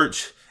this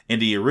church. In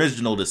the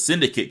original, the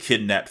Syndicate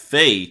kidnapped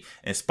Faye,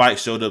 and Spike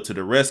showed up to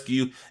the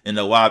rescue. In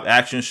the live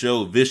action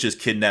show, Vicious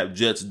kidnapped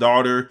Jet's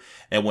daughter,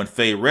 and when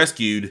Faye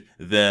rescued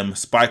them,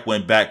 Spike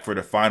went back for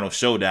the final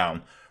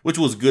showdown, which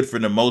was good for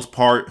the most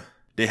part.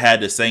 They had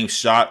the same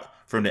shot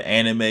from the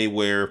anime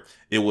where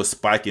it was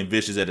Spike and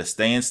Vicious at a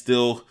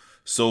standstill.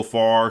 So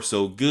far,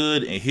 so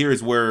good. And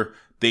here's where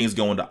things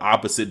go in the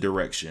opposite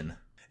direction.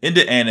 In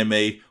the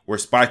anime, where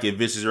Spike and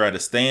Vicious are at a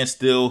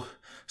standstill,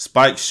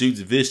 Spike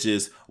shoots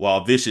Vicious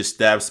while Vicious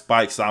stabs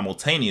Spike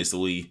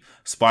simultaneously.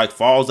 Spike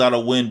falls out a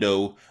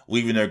window,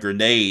 leaving a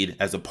grenade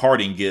as a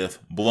parting gift,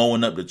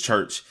 blowing up the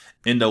church.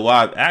 In the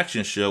live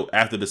action show,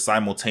 after the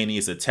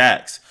simultaneous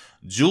attacks,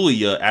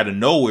 Julia out of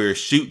nowhere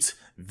shoots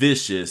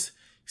Vicious.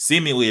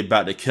 Seemingly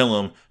about to kill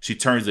him, she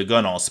turns the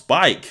gun on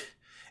Spike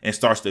and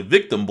starts to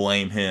victim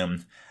blame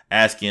him,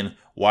 asking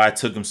why it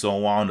took him so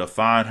long to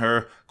find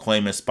her,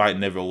 claiming Spike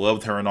never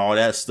loved her and all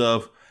that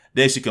stuff.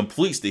 Then she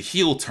completes the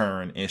heel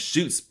turn and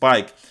shoots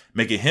Spike,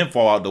 making him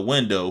fall out the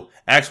window.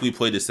 Actually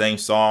played the same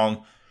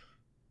song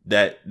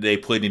that they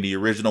played in the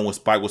original when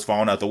Spike was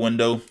falling out the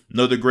window.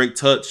 Another great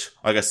touch.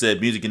 Like I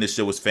said, music in this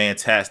show was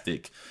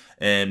fantastic.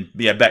 And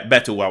yeah,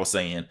 back to what I was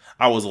saying.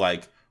 I was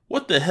like,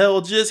 what the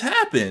hell just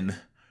happened?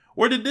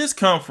 Where did this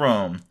come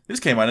from? This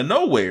came out of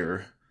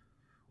nowhere.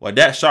 Well,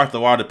 that shocked a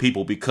lot of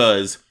people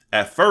because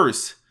at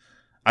first,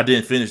 I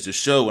didn't finish the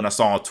show and I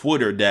saw on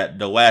Twitter that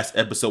the last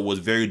episode was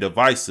very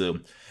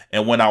divisive.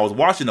 And when I was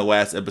watching the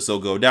last episode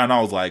go down, I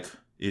was like,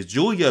 is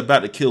Julia about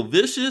to kill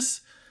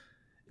Vicious?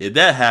 If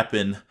that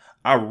happened,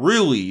 I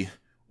really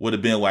would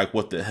have been like,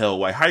 what the hell?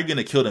 Like, how are you going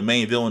to kill the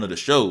main villain of the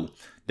show?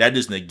 That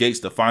just negates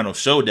the final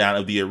showdown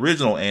of the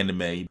original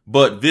anime.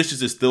 But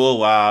Vicious is still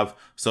alive,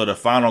 so the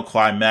final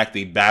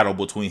climactic battle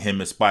between him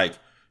and Spike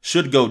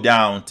should go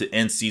down to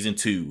end season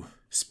 2.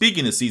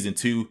 Speaking of season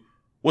 2,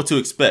 what to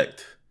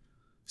expect?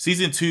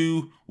 Season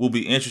 2 will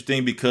be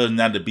interesting because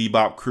now the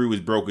Bebop crew is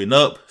broken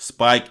up.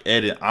 Spike,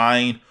 Ed, and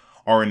Ein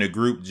are in a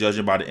group,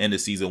 judging by the end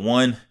of season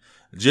 1.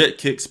 Jet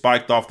kicked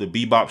Spike off the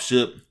Bebop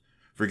ship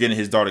for getting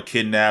his daughter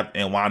kidnapped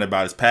and lying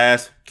about his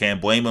past. Can't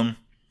blame him.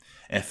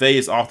 And Faye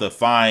is off to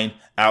find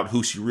out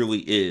who she really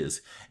is.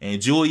 And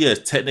Julia is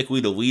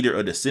technically the leader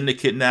of the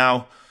Syndicate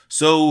now.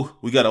 So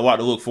we got a lot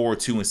to look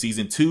forward to in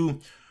season 2,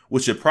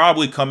 which should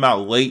probably come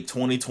out late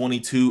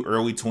 2022,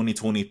 early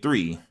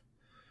 2023.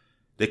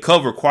 They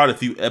cover quite a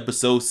few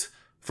episodes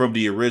from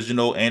the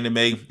original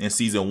anime in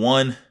season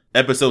 1.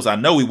 Episodes I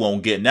know we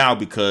won't get now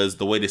because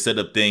the way they set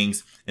up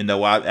things in the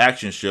live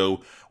action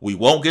show, we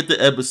won't get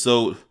the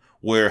episode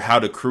where how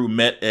the crew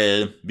met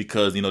Ed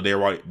because, they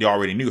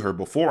already knew her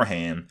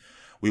beforehand.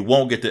 We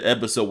won't get the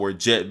episode where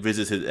Jet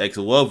visits his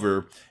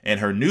ex-lover and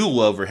her new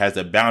lover has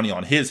a bounty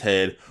on his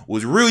head.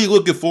 Was really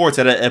looking forward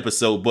to that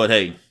episode, but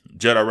hey,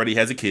 Jet already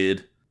has a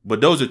kid. But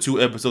those are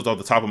 2 episodes off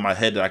the top of my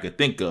head that I could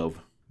think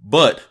of.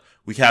 But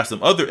We have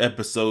some other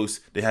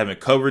episodes they haven't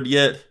covered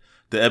yet.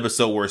 The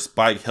episode where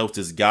Spike helped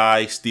this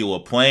guy steal a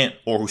plant,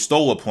 or who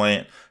stole a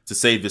plant to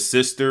save his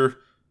sister.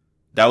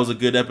 That was a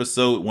good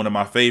episode, one of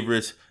my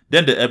favorites.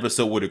 Then the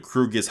episode where the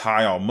crew gets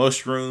high on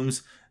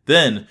mushrooms.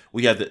 Then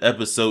we have the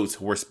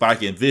episodes where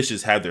Spike and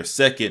Vicious have their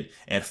second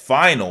and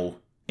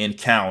final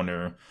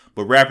encounter.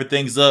 But wrapping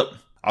things up,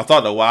 I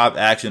thought the live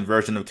action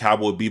version of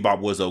Cowboy Bebop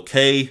was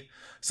okay.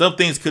 Some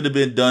things could have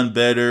been done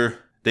better.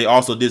 They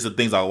also did some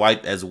things I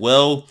liked as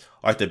well,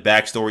 like the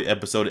backstory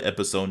episode of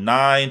episode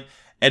 9.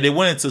 And they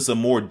went into some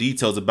more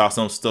details about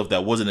some stuff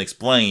that wasn't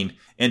explained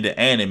in the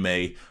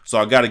anime. So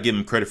I gotta give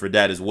them credit for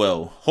that as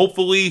well.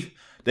 Hopefully,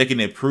 they can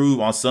improve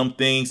on some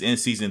things in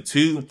season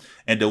 2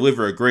 and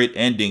deliver a great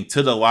ending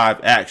to the live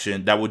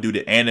action that will do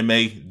the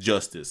anime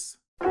justice.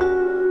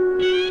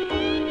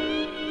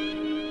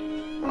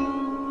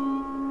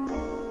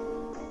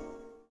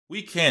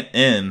 We can't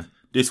end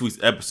this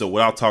week's episode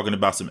without talking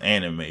about some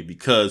anime,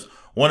 because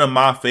one of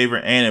my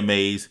favorite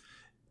animes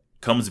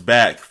comes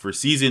back for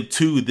season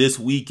 2 this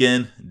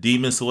weekend,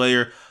 Demon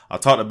Slayer. I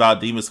talked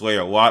about Demon Slayer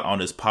a lot on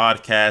this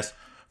podcast,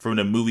 from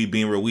the movie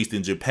being released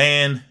in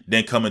Japan,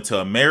 then coming to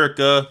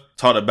America.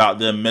 Talked about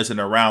them messing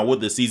around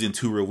with the season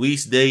 2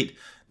 release date.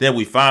 Then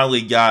we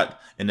finally got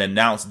an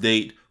announced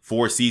date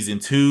for season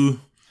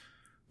 2.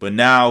 But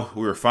now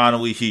we're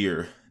finally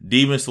here.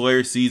 Demon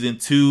Slayer season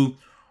 2,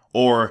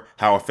 or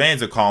how our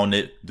fans are calling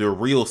it, the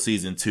real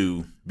season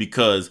 2.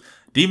 Because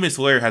Demon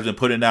Slayer has been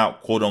putting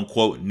out quote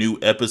unquote new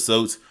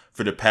episodes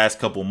for the past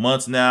couple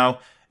months now.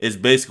 It's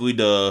basically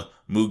the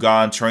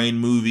Mugen Train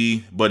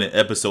movie, but in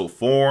episode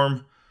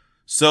form.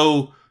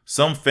 So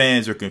some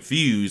fans are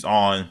confused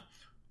on,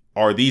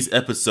 are these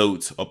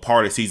episodes a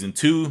part of season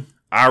 2?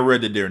 I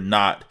read that they're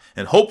not.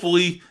 And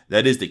hopefully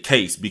that is the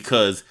case,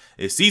 because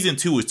if season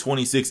 2 is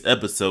 26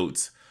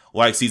 episodes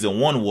like season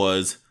 1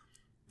 was,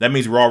 that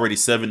means we're already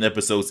 7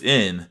 episodes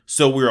in.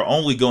 So we're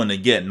only going to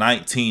get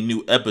 19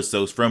 new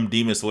episodes from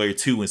Demon Slayer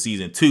 2 in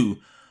season 2.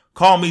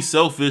 Call me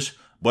selfish,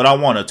 but I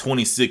want a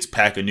 26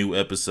 pack of new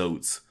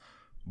episodes.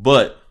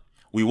 But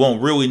we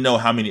won't really know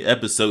how many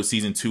episodes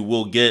season 2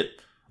 will get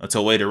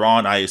until later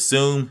on, I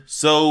assume.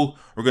 So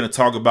we're going to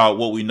talk about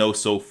what we know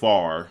so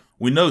far.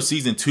 We know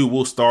season 2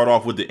 will start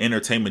off with the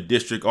Entertainment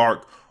District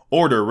arc,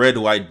 or the Red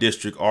Light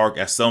District arc,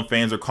 as some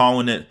fans are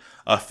calling it.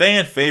 A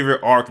fan favorite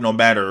arc, no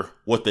matter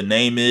what the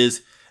name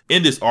is.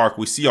 In this arc,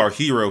 we see our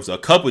heroes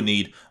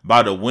accompanied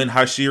by the Wind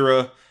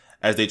Hashira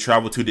as they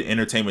travel to the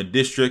Entertainment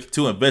District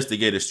to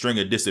investigate a string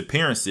of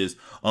disappearances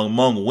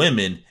among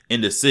women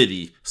in the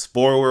city.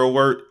 Spoiler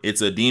alert,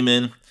 it's a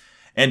demon.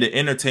 And the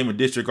Entertainment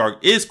District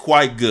arc is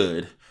quite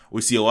good.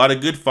 We see a lot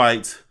of good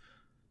fights.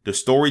 The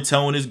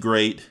storytelling is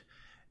great.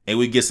 And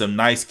we get some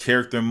nice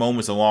character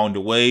moments along the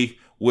way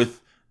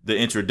with the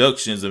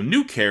introductions of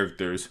new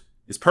characters.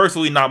 It's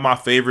personally not my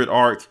favorite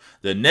arc.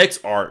 The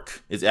next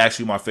arc is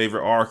actually my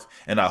favorite arc,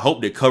 and I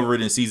hope they cover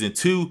it in season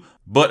 2.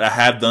 But I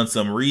have done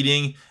some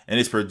reading, and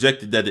it's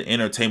projected that the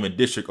Entertainment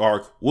District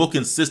arc will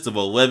consist of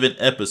 11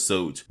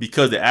 episodes,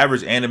 because the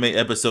average anime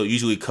episode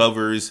usually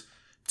covers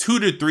 2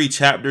 to 3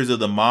 chapters of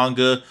the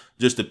manga.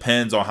 Just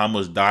depends on how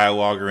much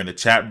dialogue are in the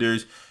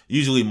chapters.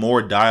 Usually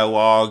more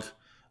dialogue,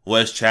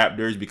 less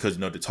chapters, because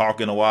they're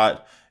talking a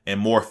lot. And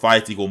more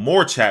fights equal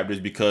more chapters,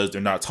 because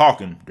they're not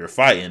talking, they're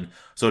fighting.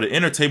 So the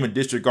Entertainment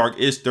District arc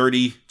is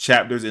 30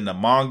 chapters in the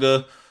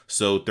manga.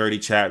 So 30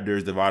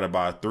 chapters divided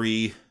by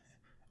 3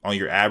 on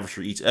your average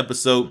for each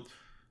episode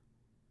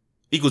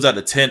equals out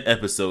to 10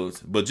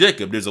 episodes. But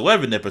Jacob, there's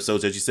 11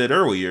 episodes, as you said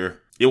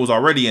earlier. It was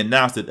already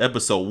announced that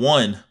episode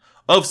 1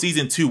 of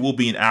season 2 will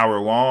be an hour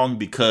long,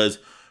 because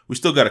we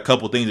still got a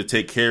couple things to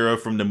take care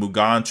of from the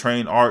Mugen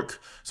Train arc.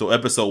 So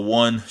episode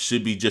 1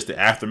 should be just the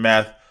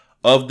aftermath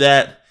of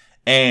that.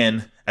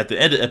 And at the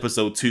end of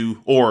episode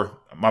 2, or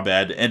my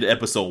bad, the end of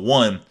episode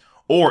 1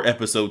 or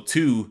episode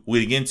 2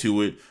 leading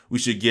into it, we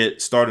should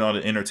get started on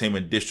the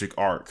Entertainment District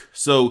arc.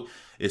 So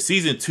if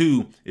season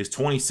 2 is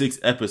 26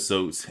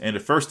 episodes and the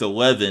first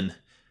 11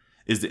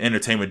 is the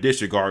Entertainment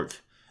District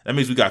arc, that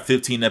means we got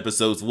 15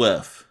 episodes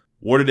left.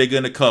 What are they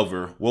going to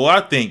cover? Well,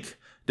 I think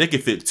they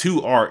can fit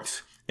 2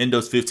 arcs in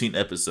those 15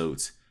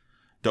 episodes.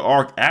 The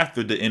arc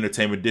after the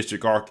Entertainment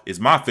District arc is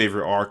my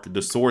favorite arc,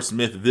 the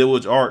Swordsmith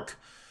Village arc.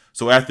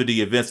 So after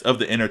the events of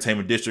the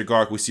Entertainment District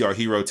arc, we see our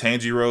hero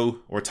Tanjiro,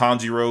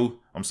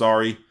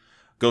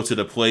 go to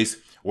the place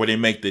where they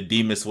make the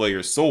Demon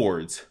Slayer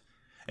swords.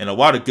 And a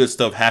lot of good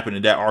stuff happened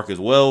in that arc as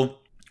well.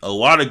 A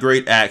lot of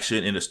great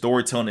action, and the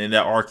storytelling in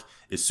that arc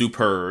is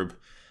superb.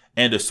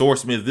 And the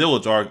Swordsmith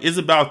Village arc is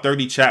about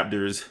 30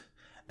 chapters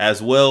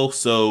as well.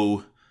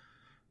 So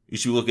you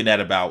should be looking at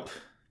about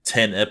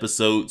 10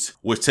 episodes,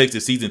 which takes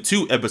the season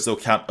 2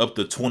 episode count up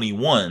to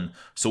 21.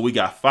 So we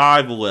got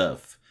 5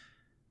 left.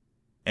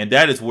 And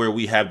that is where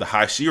we have the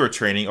Hashira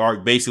training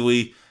arc.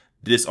 Basically,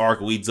 this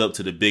arc leads up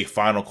to the big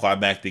final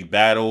climactic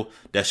battle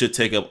that should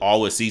take up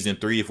all of season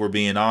 3 if we're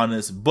being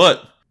honest.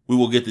 But we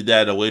will get to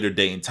that at a later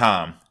date and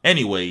time.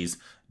 Anyways,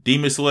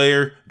 Demon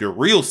Slayer, the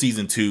real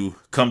season 2,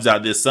 comes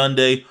out this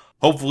Sunday.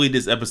 Hopefully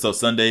this episode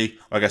Sunday,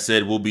 like I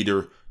said, will be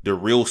the the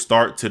real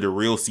start to the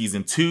real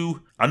season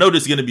 2. I know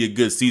this is going to be a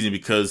good season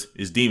because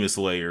it's Demon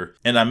Slayer,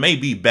 and I may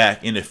be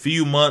back in a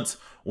few months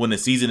when the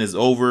season is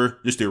over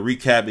just to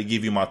recap and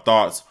give you my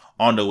thoughts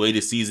on the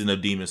latest season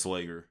of Demon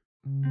Slayer.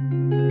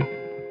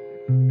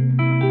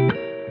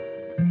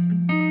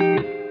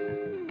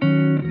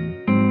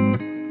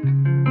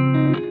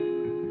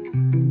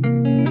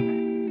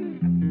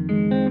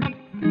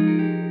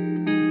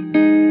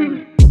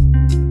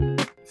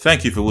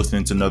 Thank you for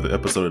listening to another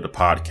episode of the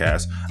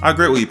podcast. I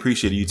greatly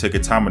appreciate you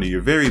taking time out of your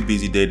very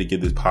busy day to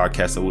give this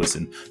podcast a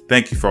listen.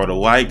 Thank you for all the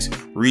likes,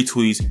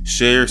 retweets,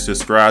 shares,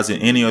 subscribes,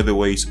 and any other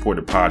way you support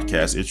the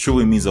podcast. It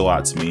truly means a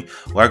lot to me.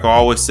 Like I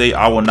always say,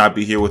 I will not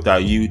be here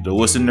without you, the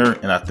listener,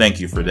 and I thank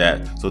you for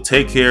that. So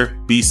take care,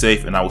 be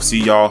safe, and I will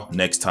see y'all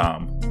next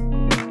time.